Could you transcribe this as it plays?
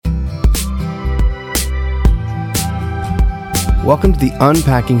Welcome to the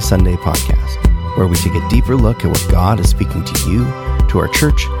Unpacking Sunday podcast, where we take a deeper look at what God is speaking to you, to our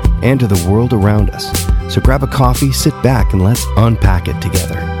church, and to the world around us. So grab a coffee, sit back, and let's unpack it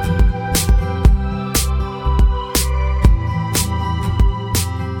together.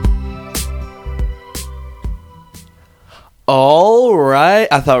 All right.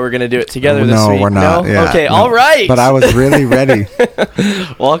 I thought we were going to do it together this week. No, we're not. No? Yeah, okay, no. all right. But I was really ready.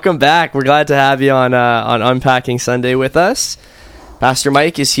 Welcome back. We're glad to have you on Unpacking Sunday with us. Pastor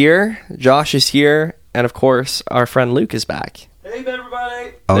Mike is here. Josh is here. And, of course, our friend Luke is back. Hey,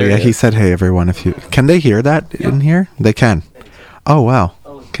 everybody. Oh, There yeah, he he is. said, hey, everyone. Can they hear that in here? They can. Oh, wow.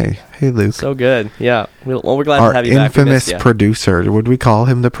 Okay. Hey, Luke. So good. Yeah. Well, we're glad Our to have you back. We infamous missed ya. producer. Would we call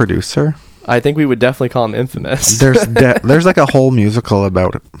him the producer? I think we would definitely call him infamous. There's like a whole musical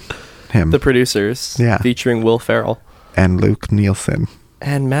about him. The producers. Yeah. Featuring Will Ferrell. And Luke Nielsen.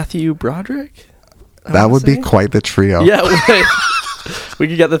 And Matthew Broderick? That would be quite the trio. Yeah. We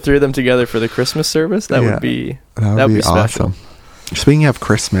could get the three of them together for the Christmas service. That would be special. Awesome. Speaking of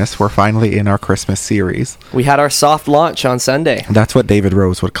Christmas, we're finally in our Christmas series. We had our soft launch on Sunday. That's what David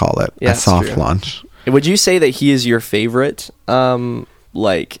Rose would call it. Yeah, a soft true. launch. Would you say that he is your favorite,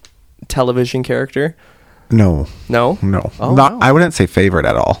 television character? No. No? No. Oh, Not. no. I wouldn't say favorite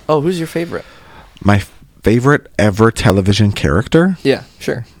at all. Oh, who's your favorite? My favorite ever television character? Yeah,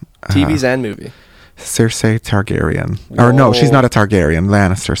 sure. TVs and movie. Cersei Targaryen. Or no, she's not a Targaryen.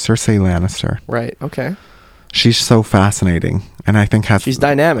 Lannister. Cersei Lannister. Right, okay. She's so fascinating. And I think has She's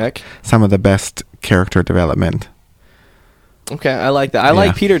dynamic. some of the best character dedevelopment. Okay, I like that. I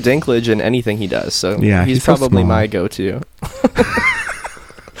like Peter Dinklage in anything he does, so Yeah, he's he's so probably small. my go-to.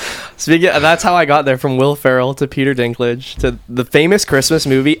 That's how I got there, from Will Ferrell to Peter Dinklage to the famous Christmas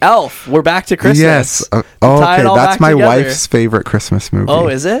movie Elf. We're back to Christmas. Yes. Tie Okay, it all that's back my together. wife's favorite Christmas movie. Oh,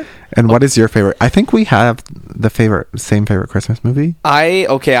 is it? And what is your favorite? I think we have the same favorite Christmas movie. I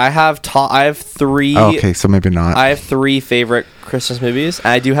have three. Oh, okay, so maybe not. I have three favorite Christmas movies. And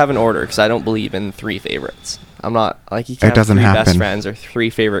I do have an order because I don't believe in three favorites. I'm not like you can't It doesn't have three best happen. friends or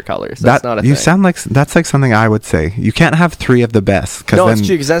three favorite colors. That's not a you thing. sound like that's like something I would say. You can't have three of the best because No, then it's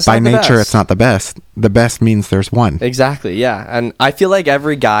true, 'cause that's by not the nature best. it's not the best. The best means there's one. Exactly, yeah. And I feel like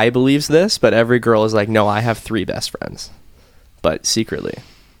every guy believes this, but every girl is like, no, I have three best friends. But secretly.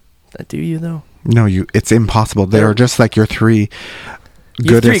 Do you, though? No, it's impossible. They're just like your three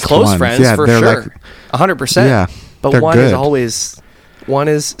You have three goodest close ones. friends, Yeah, for they're sure. like 100%. Yeah, But they're one is good. always... One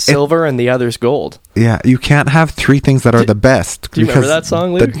is silver and the other's gold. Yeah, you can't have three things that are the best. do you remember because that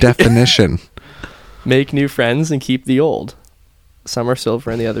song, The Luke? definition. Make new friends and keep the old. Some are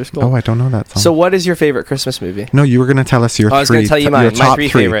silver and the other's gold. Oh, I don't know that song. So what is your favorite Christmas movie? No, you were going to tell us your three. I was gonna tell you your mine. My top three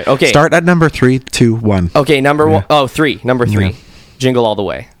favorite. Okay. Start at number 3, 2, 1. Okay, number one. Oh, three. Number three. Yeah. Jingle All the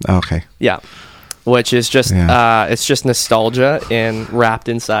Way. Okay. Yeah. Which is just Yeah. it's just nostalgia and wrapped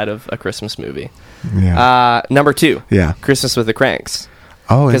inside of a Christmas movie. Yeah. Number 2. Yeah. Christmas with the Cranks.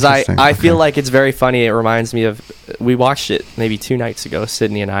 Oh, Because interesting. I feel Okay. like it's very funny. It reminds me of, we watched it maybe 2 nights ago,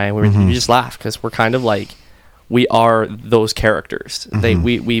 Sydney and I, and Mm-hmm. we just laughed because we're kind of like, we are those characters.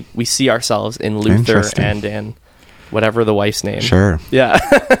 We see ourselves in Luther Mm-hmm. Interesting. and in whatever the wife's name. Sure. Yeah.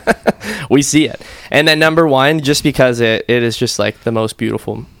 We see it. And then number 1, just because it is just like the most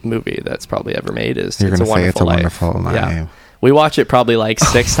beautiful movie that's probably ever made, is You're It's a gonna say It's a Wonderful Wonderful Life. Life. Yeah. We watch it probably like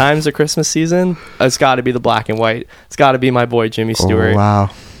 6 times a Christmas season. It's got to be the black and white. It's got to be my boy Jimmy Stewart. Oh, wow.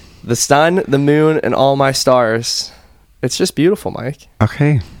 The sun, the moon, and all my stars. It's just beautiful, Mike.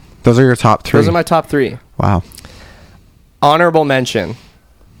 Okay. Those are your top 3. Those are my top 3. Wow. Honorable mention.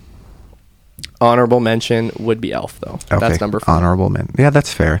 Honorable mention would be Elf, though. Okay. That's number 4. Honorable men. Yeah,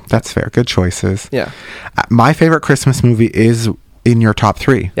 that's fair. That's fair. Good choices. Yeah. My favorite Christmas movie is in your top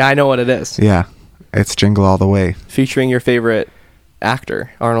 3. Yeah, I know what it is. Yeah. It's Jingle All the Way. Featuring your favorite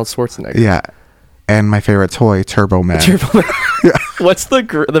actor, Arnold Schwarzenegger. Yeah. And my favorite toy, Turbo Man. Turbo Man. What's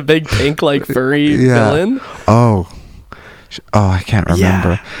the big pink like furry villain? Oh, I can't remember.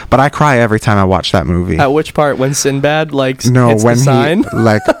 Yeah. But I cry every time I watch that movie. At which part? When Sinbad hits when the sign?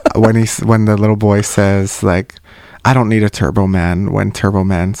 when the little boy says like, I don't need a Turbo Man when Turbo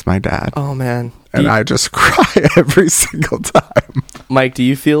Man's my dad. Oh man. And I just cry every single time. Mike, do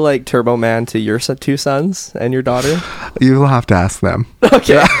you feel like Turbo Man to your 2 sons and your daughter? You'll have to ask them.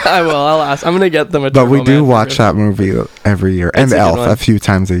 Okay, I will. I'll ask. I'm gonna get them a Turbo But we Man do for watch Christmas. that movie every year. It's And a good Elf one. a few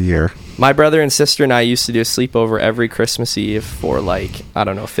times a year. My brother and sister and I used to do a sleepover every Christmas Eve for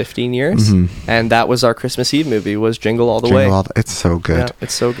 15 years. And that was our Christmas Eve movie, was Jingle All the Way. It's so good. Yeah,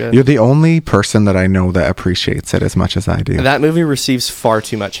 it's so good. You're the only person that I know that appreciates it as much as I do. That movie receives far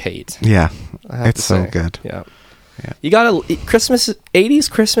too much hate. Yeah. I have It's to so say. good. Yeah. Yeah. You gotta, Christmas,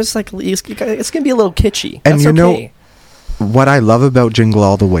 80s Christmas, it's gonna be a little kitschy. And That's you know, okay. what I love about Jingle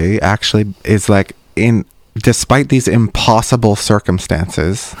All the Way actually is like despite these impossible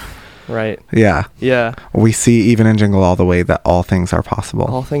circumstances, Right. yeah, we see even in Jingle All the Way that all things are possible.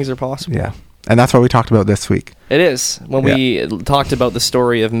 All things are possible. Yeah. And that's what we talked about this week. It is. When we talked about the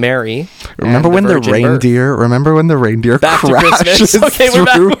story of Mary. Remember when the reindeer crashes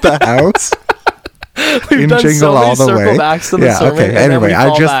through the house? We've done Jingle so many All the circle Way. backs to the sermon. Okay. Anyway,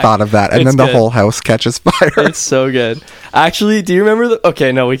 I just thought of that, and then the whole house catches fire. It's so good. Actually, do you remember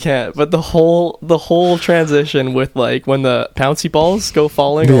okay, no, we can't. But the whole transition with like when the bouncy balls go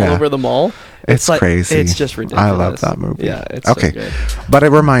falling all over the mall. It's like, crazy. It's just ridiculous. I love that movie. Yeah, it's okay. so good. But it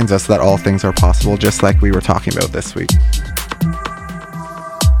reminds us that all things are possible, just like we were talking about this week.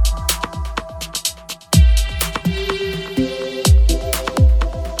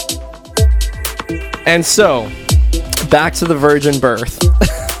 And so, back to the virgin birth.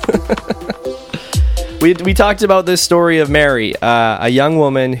 We talked about this story of Mary, a young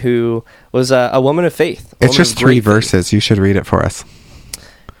woman who was a woman of faith. It's just 3 verses. You should read it for us.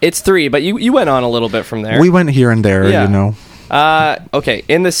 It's 3, but you went on a little bit from there. We went here and there, you know. Okay,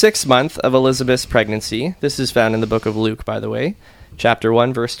 in the 6th month of Elizabeth's pregnancy, this is found in the book of Luke, by the way, chapter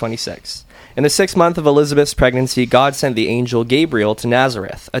 1, verse 26. In the 6th month of Elizabeth's pregnancy, God sent the angel Gabriel to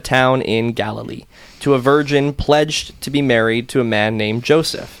Nazareth, a town in Galilee, to a virgin pledged to be married to a man named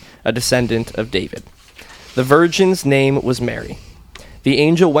Joseph, a descendant of David. The virgin's name was Mary. The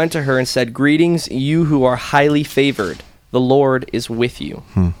angel went to her and said, "Greetings, you who are highly favored. The Lord is with you."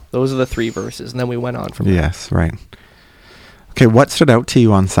 Those are the 3 verses, and then we went on from there. Yes, right. Okay, what stood out to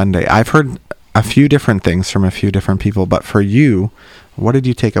you on Sunday? I've heard a few different things from a few different people, but for you, what did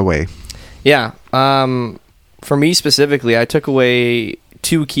you take away? Yeah, for me specifically, I took away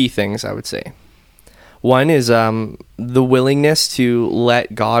 2 key things, I would say. One is the willingness to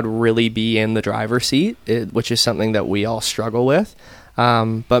let God really be in the driver's seat, which is something that we all struggle with.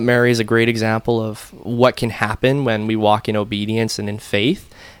 But Mary is a great example of what can happen when we walk in obedience and in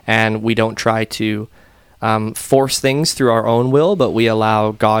faith, and we don't try to force things through our own will, but we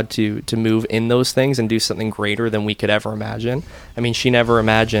allow God to move in those things and do something greater than we could ever imagine. I mean, she never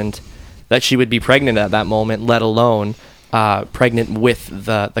imagined that she would be pregnant at that moment, let alone pregnant with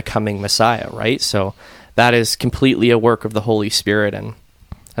the coming Messiah, right? So that is completely a work of the Holy Spirit, and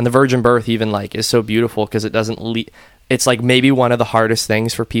the virgin birth even like is so beautiful because it doesn't it's like maybe one of the hardest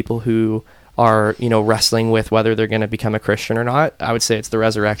things for people who are, wrestling with whether they're going to become a Christian or not. I would say it's the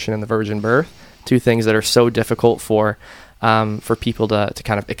resurrection and the virgin birth, 2 things that are so difficult for people to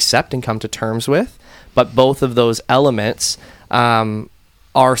kind of accept and come to terms with. But both of those elements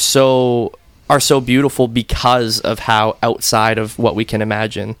are so beautiful because of how outside of what we can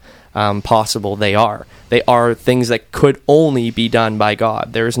imagine possible they are. They are things that could only be done by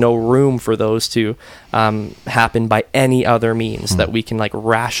God. There is no room for those to happen by any other means that we can like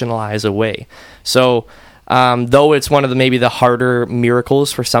rationalize away. So though it's one of maybe the harder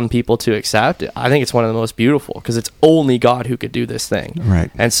miracles for some people to accept, I think it's one of the most beautiful because it's only God who could do this thing. Right.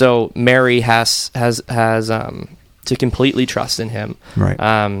 And so Mary has to completely trust in him.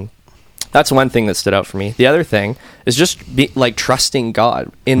 Right. That's one thing that stood out for me. The other thing is just trusting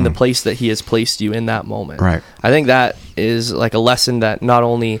God in the place that he has placed you in that moment. Right. I think that is like a lesson that not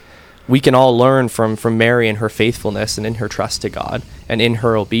only we can all learn from Mary and her faithfulness and in her trust to God and in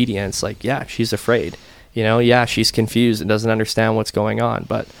her obedience. Like, yeah, she's afraid, yeah, she's confused and doesn't understand what's going on.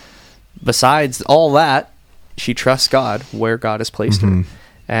 But besides all that, she trusts God where God has placed her.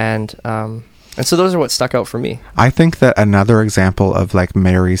 And so those are what stuck out for me. I think that another example of like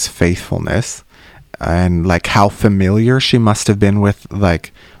Mary's faithfulness and like how familiar she must have been with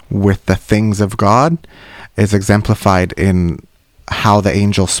the things of God is exemplified in how the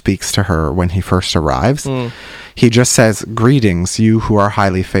angel speaks to her when he first arrives. He just says, "Greetings, you who are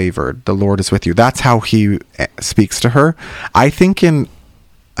highly favored. The Lord is with you." That's how he speaks to her. I think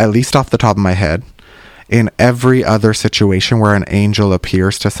at least off the top of my head, in every other situation where an angel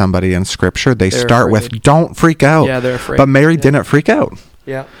appears to somebody in scripture, they're start afraid. With, "Don't freak out." Yeah, they're afraid. But Mary didn't freak out.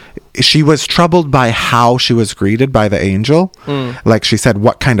 Yeah. She was troubled by how she was greeted by the angel. Like she said,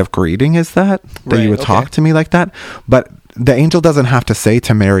 "What kind of greeting is that you would talk to me like that?" But the angel doesn't have to say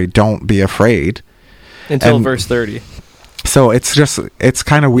to Mary, "Don't be afraid." Until verse 30. So it's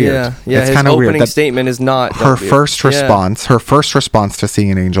kind of weird. Yeah. It's his kind of weird. opening statement is not her first response. Her first response to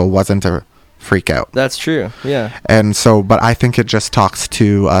seeing an angel wasn't to freak out. That's true. Yeah. And so, but I think it just talks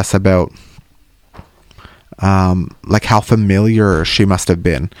to us about like how familiar she must have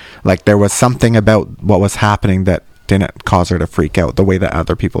been. Like there was something about what was happening that didn't cause her to freak out the way that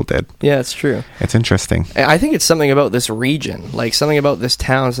other people did. Yeah, it's true. It's interesting. I think it's something about this region, like something about this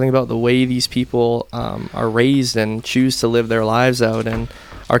town, something about the way these people are raised and choose to live their lives out and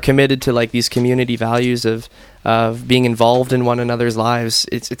are committed to like these community values of being involved in one another's lives.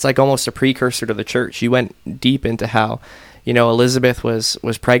 It's like almost a precursor to the church. You went deep into how, you know, Elizabeth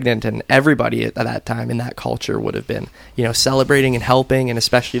was pregnant, and everybody at that time in that culture would have been, you know, celebrating and helping, and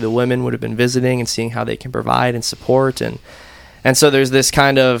especially the women would have been visiting and seeing how they can provide and support. And so there's this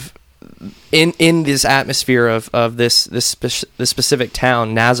kind of, in this atmosphere of this specific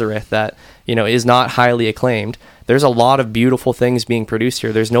town, Nazareth, that, you know, is not highly acclaimed. There's a lot of beautiful things being produced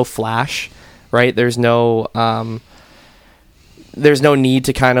here. There's no flash, right? There's no need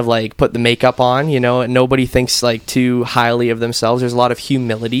to kind of like put the makeup on, you know, and nobody thinks like too highly of themselves. There's a lot of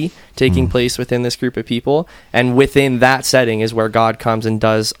humility taking place within this group of people. And within that setting is where God comes and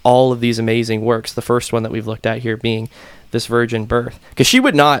does all of these amazing works. The first one that we've looked at here being this virgin birth. Because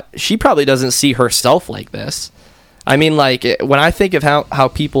she probably doesn't see herself like this. I mean, like, when I think of how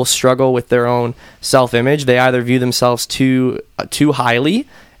people struggle with their own self-image, they either view themselves too highly,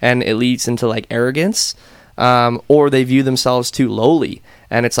 and it leads into like arrogance, or they view themselves too lowly,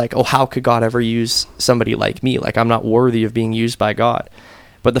 and it's like, oh, how could God ever use somebody like me? Like, I'm not worthy of being used by God.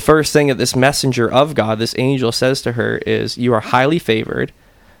 But the first thing that this messenger of God, this angel, says to her is, you are highly favored.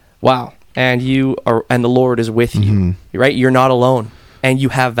 Wow. And the Lord is with you, right? You're not alone, and you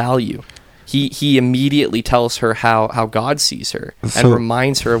have value. He immediately tells her how God sees her and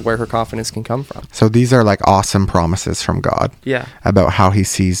reminds her of where her confidence can come from. So these are like awesome promises from God. Yeah. About how he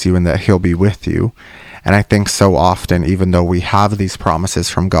sees you and that he'll be with you. And I think so often, even though we have these promises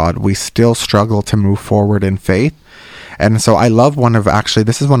from God, we still struggle to move forward in faith. And so I love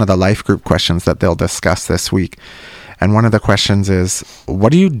this is one of the life group questions that they'll discuss this week. And one of the questions is,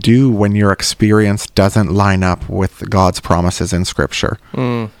 what do you do when your experience doesn't line up with God's promises in Scripture?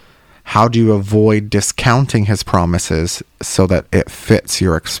 How do you avoid discounting his promises so that it fits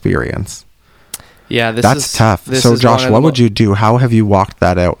your experience? Yeah, that's tough. So Josh, what would you do? How have you walked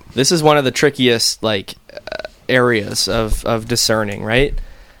that out? This is one of the trickiest areas of discerning, right?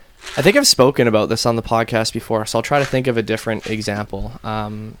 I think I've spoken about this on the podcast before, so I'll try to think of a different example.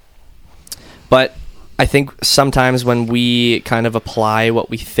 But I think sometimes when we kind of apply what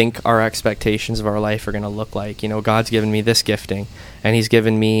we think our expectations of our life are going to look like, you know, God's given me this gifting, and he's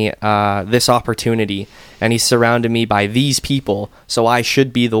given me this opportunity, and he's surrounded me by these people, so I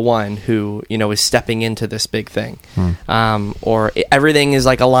should be the one who, you know, is stepping into this big thing. Or everything is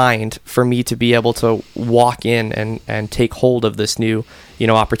like aligned for me to be able to walk in and take hold of this new, you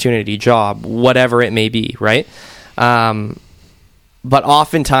know, opportunity, job, whatever it may be, right? But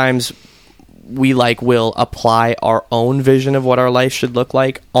oftentimes we will apply our own vision of what our life should look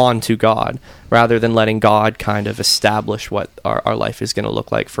like onto God, rather than letting God kind of establish what our life is going to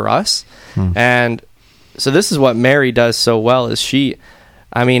look like for us. And so this is what Mary does so well, is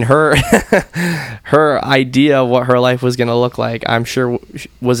her her idea of what her life was going to look like, I'm sure,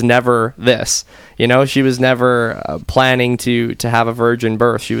 was never this. You know, she was never planning to have a virgin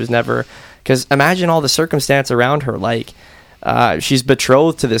birth. She was never, because imagine all the circumstance around her, she's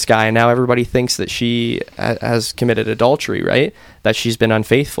betrothed to this guy, and now everybody thinks that she has committed adultery, right? That she's been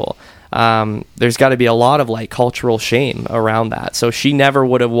unfaithful. There's got to be a lot of cultural shame around that. So she never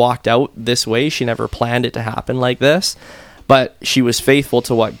would have walked out this way. She never planned it to happen like this, but she was faithful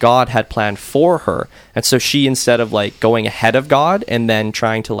to what God had planned for her. And so she, instead of going ahead of God and then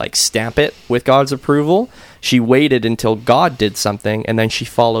trying to stamp it with God's approval, she waited until God did something, and then she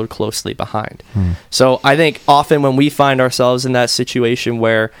followed closely behind. So I think often when we find ourselves in that situation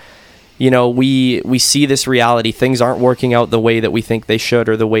where, you know, we see this reality, things aren't working out the way that we think they should,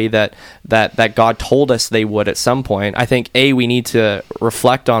 or the way that God told us they would at some point, I think, we need to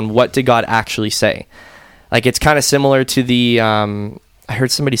reflect on, what did God actually say? It's kind of similar to the, I heard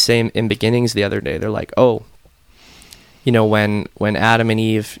somebody say in Beginnings the other day, they're like, oh, you know, when Adam and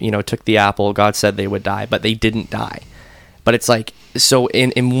Eve, you know, took the apple, God said they would die, but they didn't die. But it's so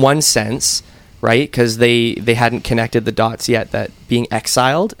in one sense, right? Because they hadn't connected the dots yet, that being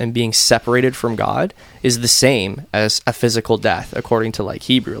exiled and being separated from God is the same as a physical death, according to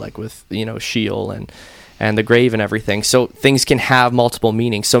Hebrew, with, you know, Sheol and the grave and everything. So things can have multiple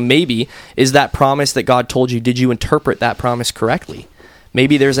meanings. So maybe, is that promise that God told you, did you interpret that promise correctly?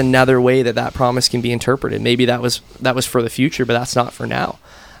 Maybe there's another way that promise can be interpreted. Maybe that was for the future, but that's not for now.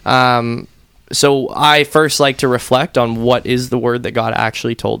 So I first like to reflect on, what is the word that God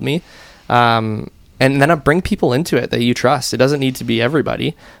actually told me? And then I bring people into it that you trust. It doesn't need to be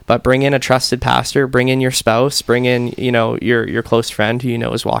everybody, but bring in a trusted pastor, bring in your spouse, bring in, you know, your close friend who you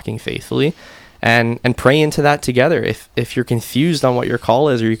know is walking faithfully, and pray into that together. If you're confused on what your call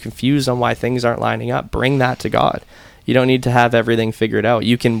is, or you're confused on why things aren't lining up, bring that to God. You don't need to have everything figured out.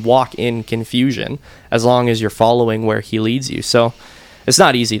 You can walk in confusion as long as you're following where he leads you. So it's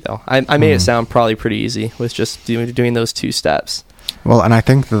not easy, though. I made it sound probably pretty easy with just doing those 2 steps. Well, and I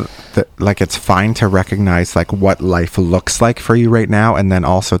think that like it's fine to recognize like what life looks like for you right now, and then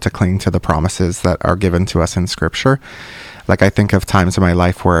also to cling to the promises that are given to us in Scripture. Like I think of times in my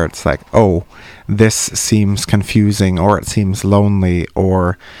life where it's like, oh, this seems confusing, or it seems lonely,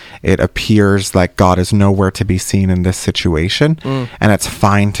 or it appears like God is nowhere to be seen in this situation. And it's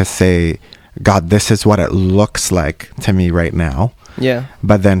fine to say, God, this is what it looks like to me right now. Yeah.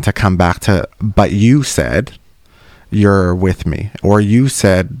 But then to come back to, but you said you're with me, or you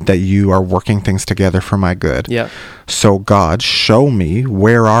said that you are working things together for my good. Yeah. So God, show me,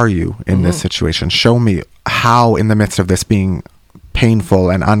 where are you in this situation? Show me how, in the midst of this being painful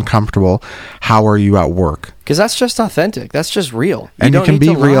and uncomfortable, how are you at work? Because that's just authentic. That's just real. And you can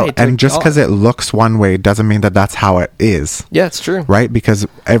be real. And just because it looks one way doesn't mean that that's how it is. Yeah, it's true. Right? Because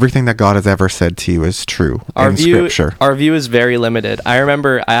everything that God has ever said to you is true in Scripture. Our view is very limited. I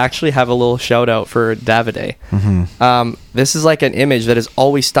remember I actually have a little shout out for Davide. This is like an image that has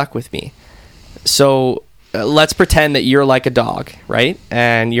always stuck with me. So let's pretend that you're like a dog, right?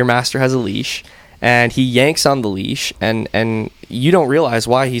 And your master has a leash, and he yanks on the leash, and you don't realize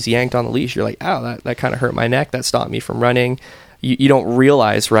why he's yanked on the leash. You're like, oh, that kind of hurt my neck. That stopped me from running. You don't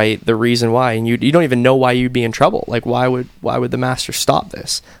realize, right, the reason why, and you don't even know why you'd be in trouble. Like, why would the master stop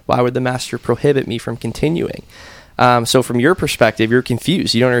this? Why would the master prohibit me from continuing? So from your perspective, you're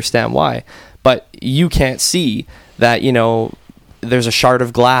confused. You don't understand why, but you can't see that, there's a shard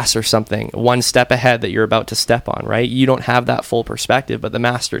of glass or something one step ahead that you're about to step on, right? You don't have that full perspective, but the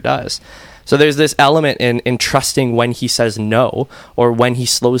master does. So there's this element in trusting when he says no, or when he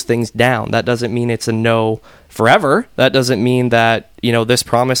slows things down. That doesn't mean it's a no forever. That doesn't mean that, this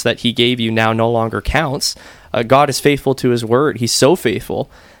promise that he gave you now no longer counts. God is faithful to his word. He's so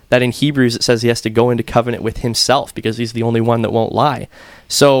faithful that in Hebrews it says he has to go into covenant with himself because he's the only one that won't lie.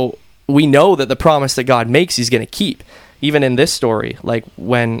 So we know that the promise that God makes, he's going to keep. Even in this story, like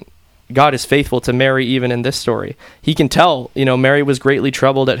when God is faithful to Mary, even in this story, he can tell, Mary was greatly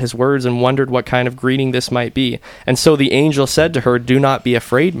troubled at his words and wondered what kind of greeting this might be. And so the angel said to her, do not be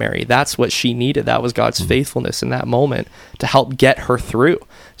afraid, Mary. That's what she needed. That was God's faithfulness in that moment to help get her through.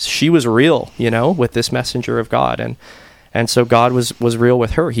 So she was real, with this messenger of God. And so God was real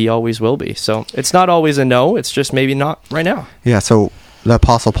with her. He always will be. So it's not always a no. It's just maybe not right now. Yeah. So the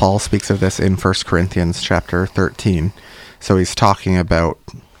Apostle Paul speaks of this in 1 Corinthians chapter 13. So he's talking about,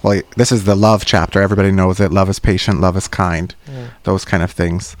 this is the love chapter. Everybody knows it. Love is patient. Love is kind. Those kind of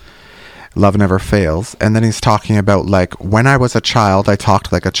things. Love never fails. And then he's talking about, when I was a child, I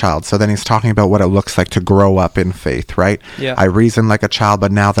talked like a child. So then he's talking about what it looks like to grow up in faith, right? Yeah. I reasoned like a child,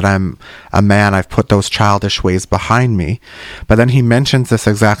 but now that I'm a man, I've put those childish ways behind me. But then he mentions this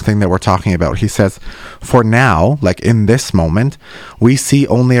exact thing that we're talking about. He says, for now, in this moment, we see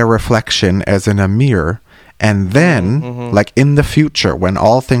only a reflection as in a mirror. And then, in the future, when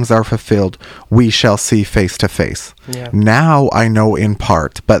all things are fulfilled, we shall see face to face. Yeah. Now I know in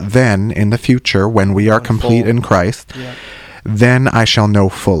part, but then in the future, when we are complete in Christ, then I shall know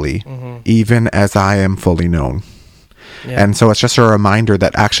fully, even as I am fully known. Yeah. And so it's just a reminder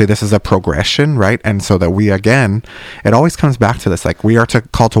that actually this is a progression, right? And so that we, again, it always comes back to this, we are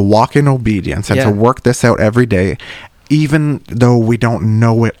called to walk in obedience and to work this out every day, even though we don't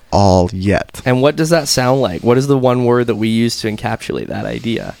know it all yet. And what does that sound like? What is the one word that we use to encapsulate that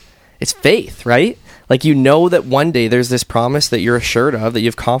idea? It's faith, right? That one day there's this promise that you're assured of, that you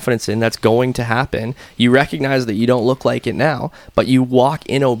have confidence in, that's going to happen. You recognize that you don't look like it now, but you walk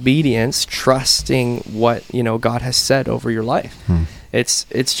in obedience, trusting what, God has said over your life.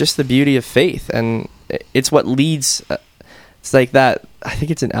 It's just the beauty of faith, and it's what leads. It's like that. I think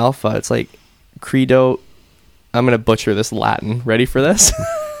it's an alpha. It's like credo. I'm going to butcher this Latin. Ready for this?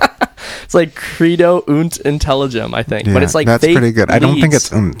 It's like credo und intelligem, I think. Yeah, but it's like that's pretty good. I don't think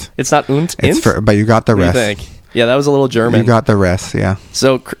it's und. It's not und? But you got the rest. What do you think? Yeah, that was a little German. You got the rest, yeah.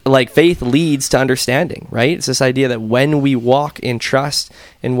 So, faith leads to understanding, right? It's this idea that when we walk in trust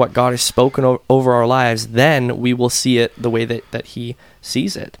in what God has spoken over our lives, then we will see it the way that he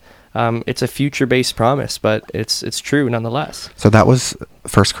sees it. It's a future-based promise, but it's true nonetheless. So that was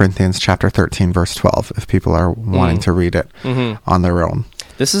 1 Corinthians chapter 13, verse 12, if people are wanting to read it on their own.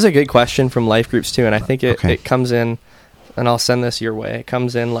 This is a good question from life groups, too, and I think it comes in, and I'll send this your way, it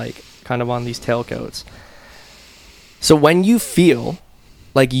comes in kind of on these tailcoats. So when you feel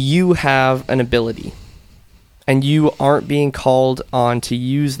like you have an ability, and you aren't being called on to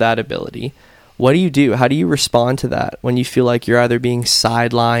use that ability, What do you do? How do you respond to that when you feel like you're either being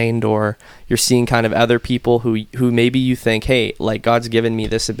sidelined or you're seeing kind of other people who maybe you think, hey, like God's given me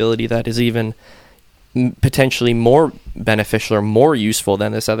this ability that is even potentially more beneficial or more useful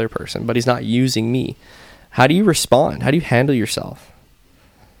than this other person, but he's not using me. How do you respond? How do you handle yourself?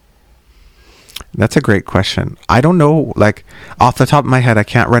 That's a great question. I don't know, like off the top of my head, I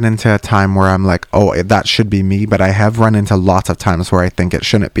can't run into a time where I'm like, oh, that should be me, but I have run into lots of times where I think it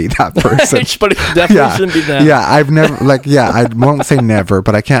shouldn't be that person. But it definitely shouldn't be that. Yeah, I've never, like, yeah, I won't say never,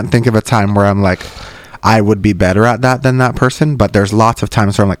 but I can't think of a time where I'm like, I would be better at that than that person. But there's lots of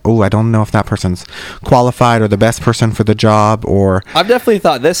times where I'm like, oh, I don't know if that person's qualified or the best person for the job. Or I've definitely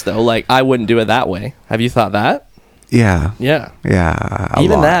thought this though, like I wouldn't do it that way. Have you thought that? Yeah.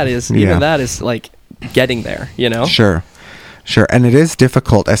 Even that is like getting there, you know? Sure. And it is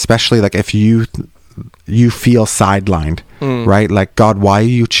difficult, especially like if you feel sidelined, right? Like, God, why are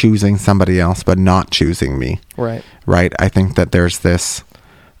you choosing somebody else but not choosing me? Right. I think that there's this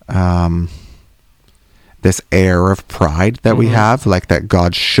this air of pride that we have, like that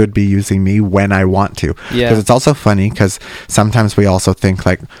God should be using me when I want to. Because it's also funny because sometimes we also think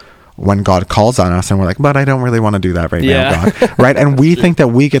like, when God calls on us and we're like, but I don't really want to do that right now, God. Right? And we think that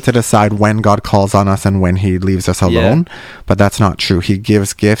we get to decide when God calls on us and when he leaves us alone. But that's not true. He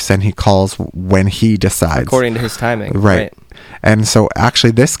gives gifts and he calls when he decides. According to his timing. Right. And so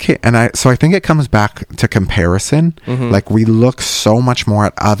actually I think it comes back to comparison. Like we look so much more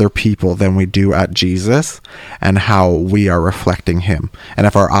at other people than we do at Jesus and how we are reflecting him. And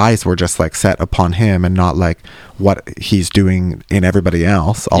if our eyes were just like set upon him and not like what he's doing in everybody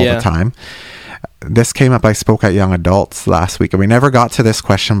else all the time. This came up, I spoke at Young Adults last week and we never got to this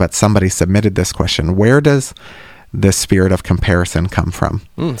question, but somebody submitted this question. Where does the spirit of comparison come from?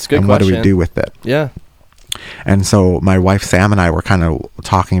 It's a good and question. What do we do with it? Yeah. And so my wife Sam and I were kind of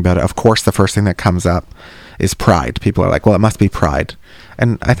talking about it. Of course, the first thing that comes up is pride. People are like, well, it must be pride.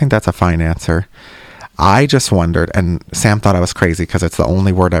 And I think that's a fine answer. I just wondered, and Sam thought I was crazy because it's the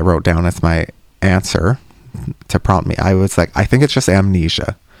only word I wrote down as my answer to prompt me. I was like, I think it's just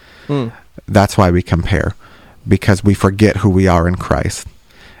amnesia. That's why we compare, because we forget who we are in Christ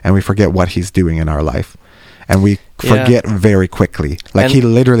and we forget what he's doing in our life. And we forget very quickly. Like he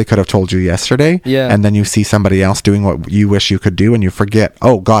literally could have told you yesterday. And then you see somebody else doing what you wish you could do and you forget,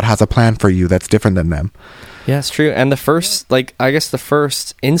 oh, God has a plan for you that's different than them. Yeah, it's true. And the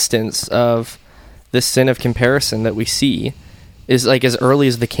first instance of this sin of comparison that we see is like as early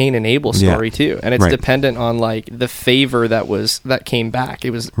as the Cain and Abel story too. And it's dependent on like the favor that came back. It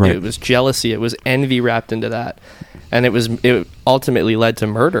was jealousy. It was envy wrapped into that. And it ultimately led to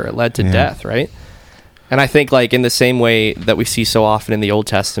murder. It led to death, right? And I think like in the same way that we see so often in the Old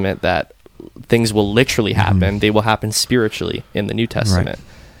Testament that things will literally happen, they will happen spiritually in the New Testament.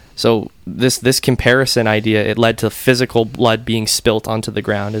 So this comparison idea, it led to physical blood being spilt onto the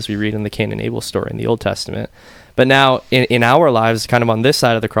ground as we read in the Cain and Abel story in the Old Testament. But now in our lives, kind of on this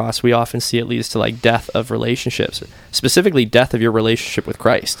side of the cross, we often see it leads to like death of relationships, specifically death of your relationship with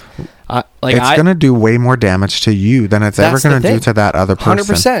Christ. It's going to do way more damage to you than it's ever going to do to that other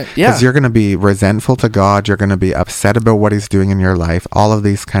person. 100%, yeah. Because you're going to be resentful to God. You're going to be upset about what he's doing in your life, all of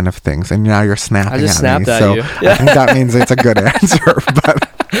these kind of things. And now you're snapping at me. So you. I think that means it's a good answer. But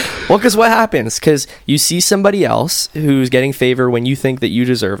well, because what happens? Because you see somebody else who's getting favor when you think that you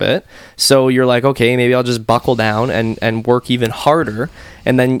deserve it. So you're like, okay, maybe I'll just buckle down and work even harder.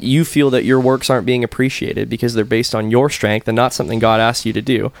 And then you feel that your works aren't being appreciated because they're based on your strength and not something God asked you to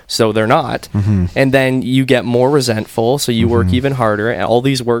do. So they're not. And then you get more resentful. So you work even harder. And all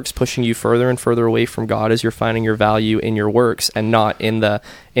these works pushing you further and further away from God as you're finding your value in your works and not in the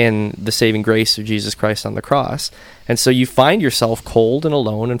saving grace of Jesus Christ on the cross. And so you find yourself cold and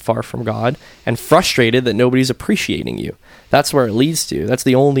alone and far from God and frustrated that nobody's appreciating you. That's where it leads to. That's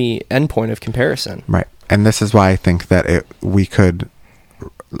the only endpoint of comparison. Right. And this is why I think that we could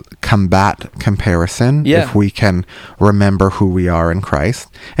combat comparison if we can remember who we are in Christ.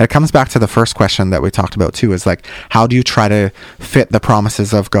 And it comes back to the first question that we talked about too, is like, how do you try to fit the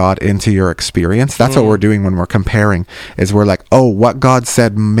promises of God into your experience? That's what we're doing when we're comparing, is we're like, oh, what God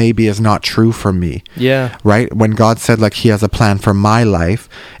said maybe is not true for me. Yeah. Right? When God said like he has a plan for my life,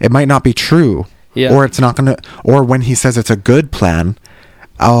 it might not be true. Yeah. Or it's not going to, or when he says it's a good plan,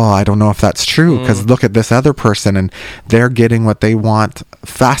 oh, I don't know if that's true because look at this other person and they're getting what they want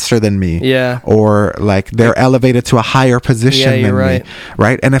faster than me. Yeah. Or like they're elevated to a higher position than me.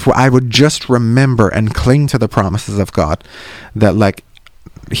 Right. And if I would just remember and cling to the promises of God, that like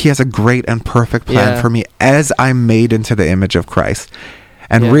he has a great and perfect plan for me as I'm made into the image of Christ.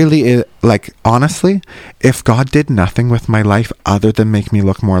 And really, honestly, if God did nothing with my life other than make me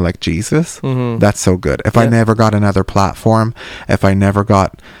look more like Jesus, that's so good. If I never got another platform, if I never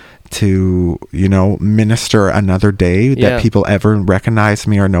got to, minister another day that people ever recognized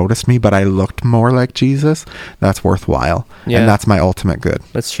me or noticed me, but I looked more like Jesus, that's worthwhile. And that's my ultimate good.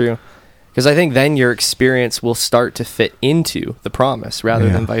 That's true. Because I think then your experience will start to fit into the promise rather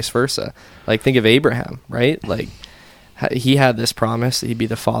than vice versa. Like, think of Abraham, right? Like, he had this promise that he'd be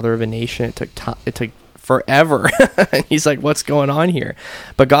the father of a nation. It took forever. And he's like, what's going on here?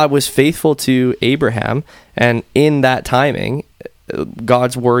 But God was faithful to Abraham, and in that timing,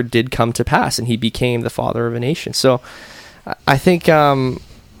 God's word did come to pass, and he became the father of a nation. So I think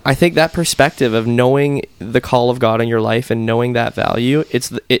that perspective of knowing the call of God in your life and knowing that value,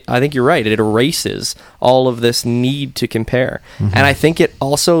 I think you're right. It erases all of this need to compare. And I think it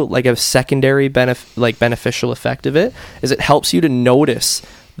also, like, a secondary beneficial effect of it is it helps you to notice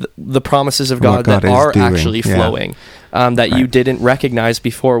the promises of God that are actually flowing, that you didn't recognize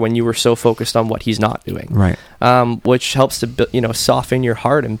before when you were so focused on what he's not doing. Right. Which helps to soften your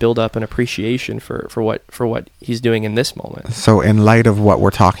heart and build up an appreciation for what he's doing in this moment. So in light of what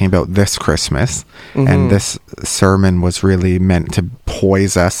we're talking about this Christmas, and this sermon was really meant to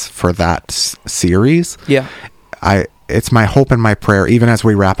poise us for that series. Yeah. It's my hope and my prayer, even as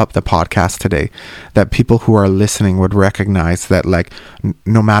we wrap up the podcast today, that people who are listening would recognize that, like,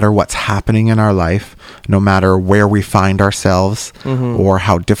 no matter what's happening in our life, no matter where we find ourselves, or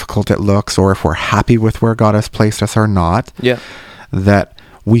how difficult it looks, or if we're happy with where God has placed us or not, that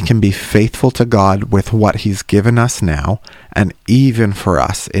we can be faithful to God with what he's given us now, and even for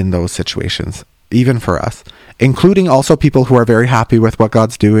us in those situations, even for us, including also people who are very happy with what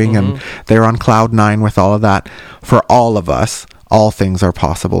God's doing and they're on cloud nine with all of that. For all of us, all things are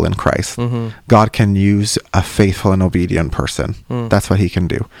possible in Christ. God can use a faithful and obedient person. That's what he can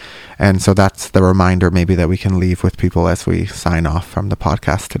do. And so that's the reminder maybe that we can leave with people as we sign off from the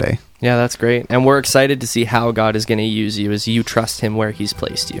podcast today. Yeah, that's great. And we're excited to see how God is going to use you as you trust him where he's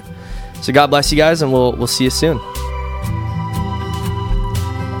placed you. So God bless you guys, and we'll see you soon.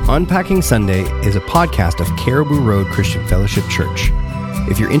 Unpacking Sunday is a podcast of Caribou Road Christian Fellowship Church.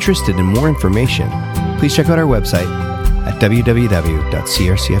 If you're interested in more information, please check out our website at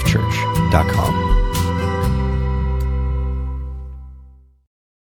www.crcfchurch.com.